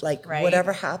 it's like Right.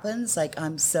 whatever happens, like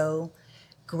I'm so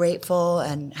grateful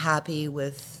and happy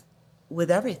with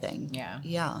everything. Yeah.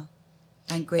 Yeah.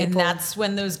 And And grateful. that's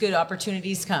when those good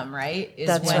opportunities come, right? Is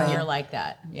That's when right. you're like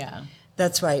that. Yeah.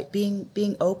 That's right.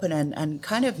 Being open and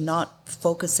kind of not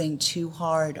focusing too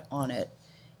hard on it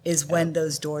is when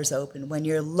those doors open. When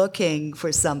you're looking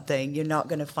for something, you're not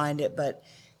going to find it. But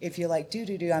if you're like,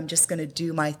 I'm just going to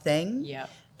do my thing, Yep.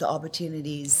 the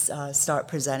opportunities start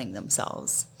presenting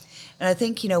themselves. And I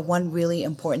think, one really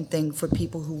important thing for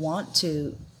people who want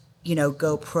to,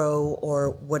 go pro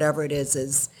or whatever it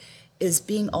is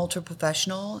being ultra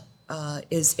professional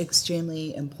is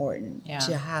extremely important. Yeah.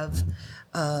 To have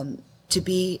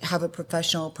have a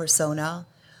professional persona,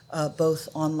 both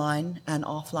online and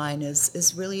offline,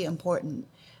 is really important.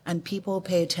 And people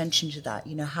pay attention to that.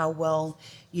 How well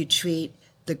you treat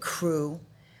the crew.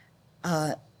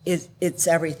 It's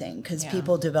everything, because Yeah.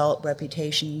 people develop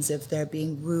reputations if they're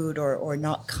being rude or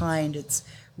not kind. It's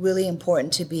really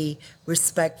important to be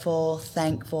respectful,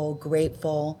 thankful,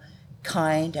 grateful,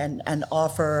 kind, and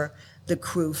offer the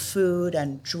crew food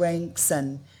and drinks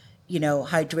and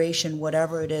hydration,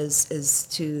 whatever it is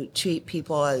to treat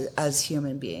people as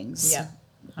human beings. Yeah.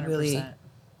 100%. Really,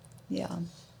 yeah.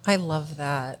 I love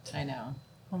that. I know.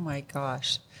 Oh my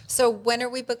gosh. So when are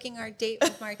we booking our date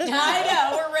with Martina? I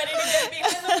know. We're ready to get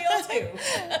behind the wheel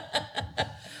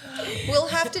too. We'll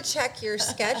have to check your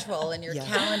schedule and your Yeah.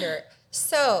 calendar.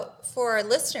 So for our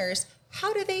listeners,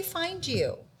 how do they find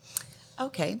you?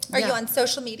 Okay. Are you yeah. on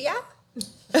social media?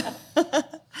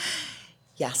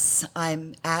 Yes,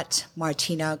 I'm at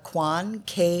Martina Kwan,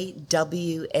 Kwan,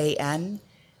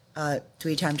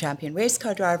 three-time champion race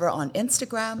car driver on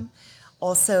Instagram.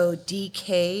 Also,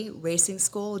 DK Racing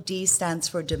School. D stands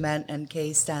for Dement and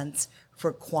K stands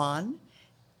for Kwan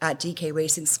at DK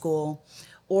Racing School.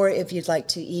 Or if you'd like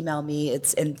to email me,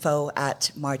 it's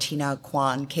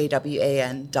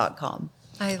info@martinakwan.com.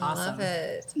 I Awesome. love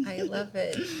it. I love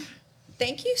it.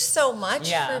 Thank you so much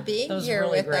Yeah, for being that was here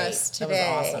really with great. us That was today.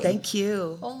 awesome. Thank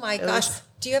you. Oh my It gosh. was-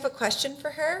 Do you have a question for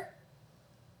her?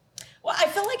 Well, I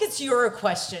feel like it's your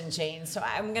question, Jane. So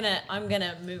I'm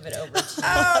gonna move it over to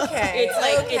you. Okay. It's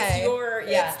like okay. it's your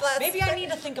yeah. Let's- Maybe I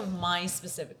need to think of my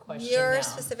specific question. Your now.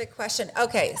 specific question.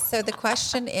 Okay, so the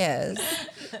question is,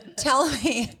 tell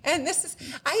me, and this is,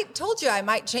 I told you I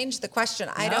might change the question.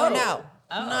 I don't No. know.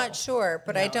 I'm not sure,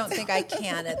 but I don't think I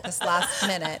can at this last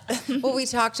minute. Well, we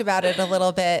talked about it a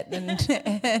little bit,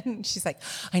 and she's like,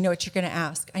 I know what you're going to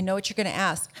ask. I know what you're going to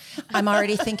ask. I'm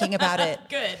already thinking about it.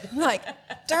 Good. I'm like,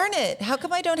 darn it. How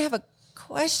come I don't have a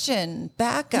question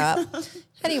backup?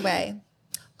 Anyway,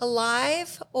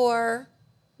 alive or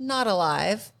not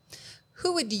alive,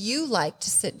 who would you like to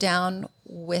sit down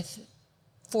with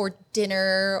for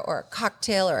dinner or a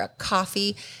cocktail or a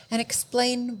coffee and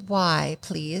explain why,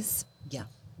 please? Yeah.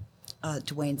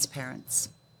 Dwayne's parents.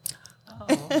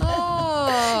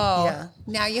 Oh. Yeah.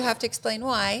 Now you have to explain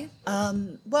why.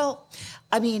 Well,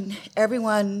 I mean,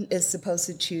 everyone is supposed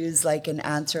to choose like an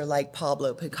answer like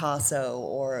Pablo Picasso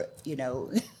or,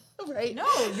 right? No,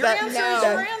 your But- answer is no,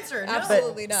 your answer. No.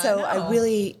 absolutely not. So No. I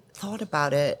really thought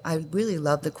about it. I really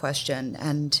love the question.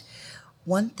 And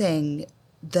one thing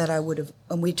that I would have,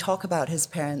 and we talk about his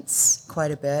parents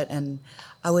quite a bit, and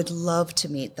I would love to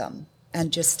meet them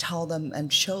and just tell them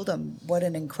and show them what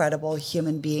an incredible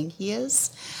human being he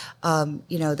is.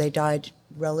 They died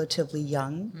relatively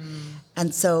young.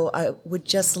 And so I would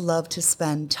just love to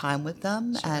spend time with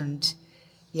them. And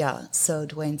yeah, so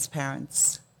Dwayne's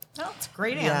parents. That's a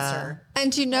great Yeah. answer.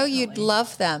 And you'd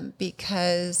love them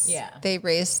because Yeah. they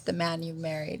raised the man you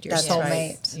married, your That's soulmate.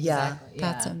 right. Yeah. Exactly.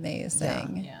 That's Yeah.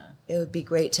 amazing. Yeah. It would be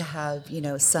great to have,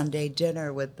 Sunday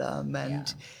dinner with them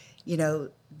and,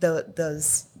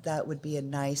 those, that would be a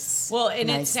nice. Well, and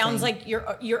it nice sounds thing. like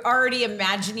you're already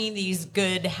imagining these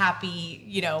good,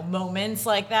 happy, moments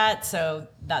like that. So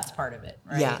that's part of it,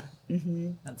 right? Yeah.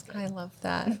 That's good. I love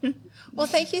that. Well,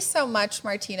 thank you so much,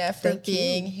 Martina, for Thank you.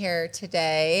 being here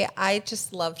today. I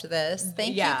just loved this.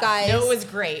 Thank Yeah. you guys. No, it was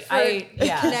great. For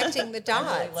connecting the I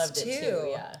dots really loved it too.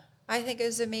 Yeah. I think it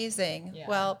was amazing. Yeah.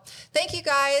 Well, thank you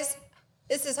guys.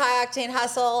 This is High Octane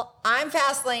Hustle. I'm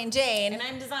Fastlane Jane, And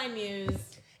I'm Design Muse.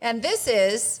 and this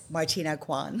is, Martina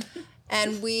Kwan.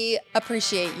 and we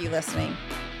appreciate you listening.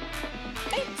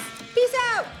 Thanks. Peace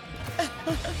out.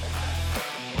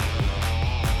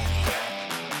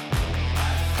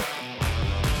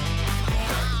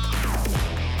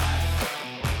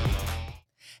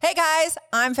 Hey guys,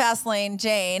 I'm Fastlane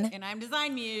Jane. And I'm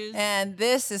Design Muse. And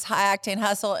this is High Octane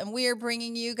Hustle, and we are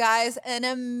bringing you guys an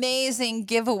amazing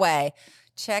giveaway.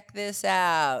 Check this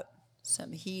out.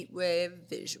 Some Heatwave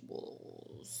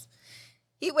visuals.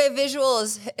 Heatwave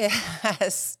Visuals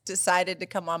has decided to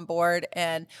come on board,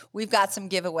 and we've got some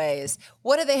giveaways.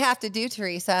 What do they have to do,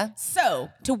 Teresa? So,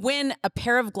 to win a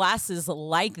pair of glasses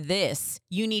like this,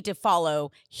 you need to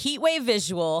follow Heatwave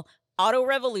Visual, Auto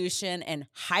Revolution, and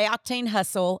High Octane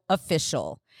Hustle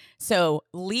Official. So,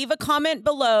 leave a comment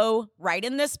below, right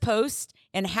in this post,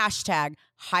 and hashtag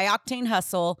High Octane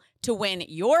Hustle to win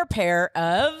your pair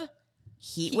of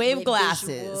Heatwave glasses.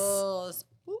 Visuals.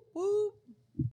 Whoop, whoop.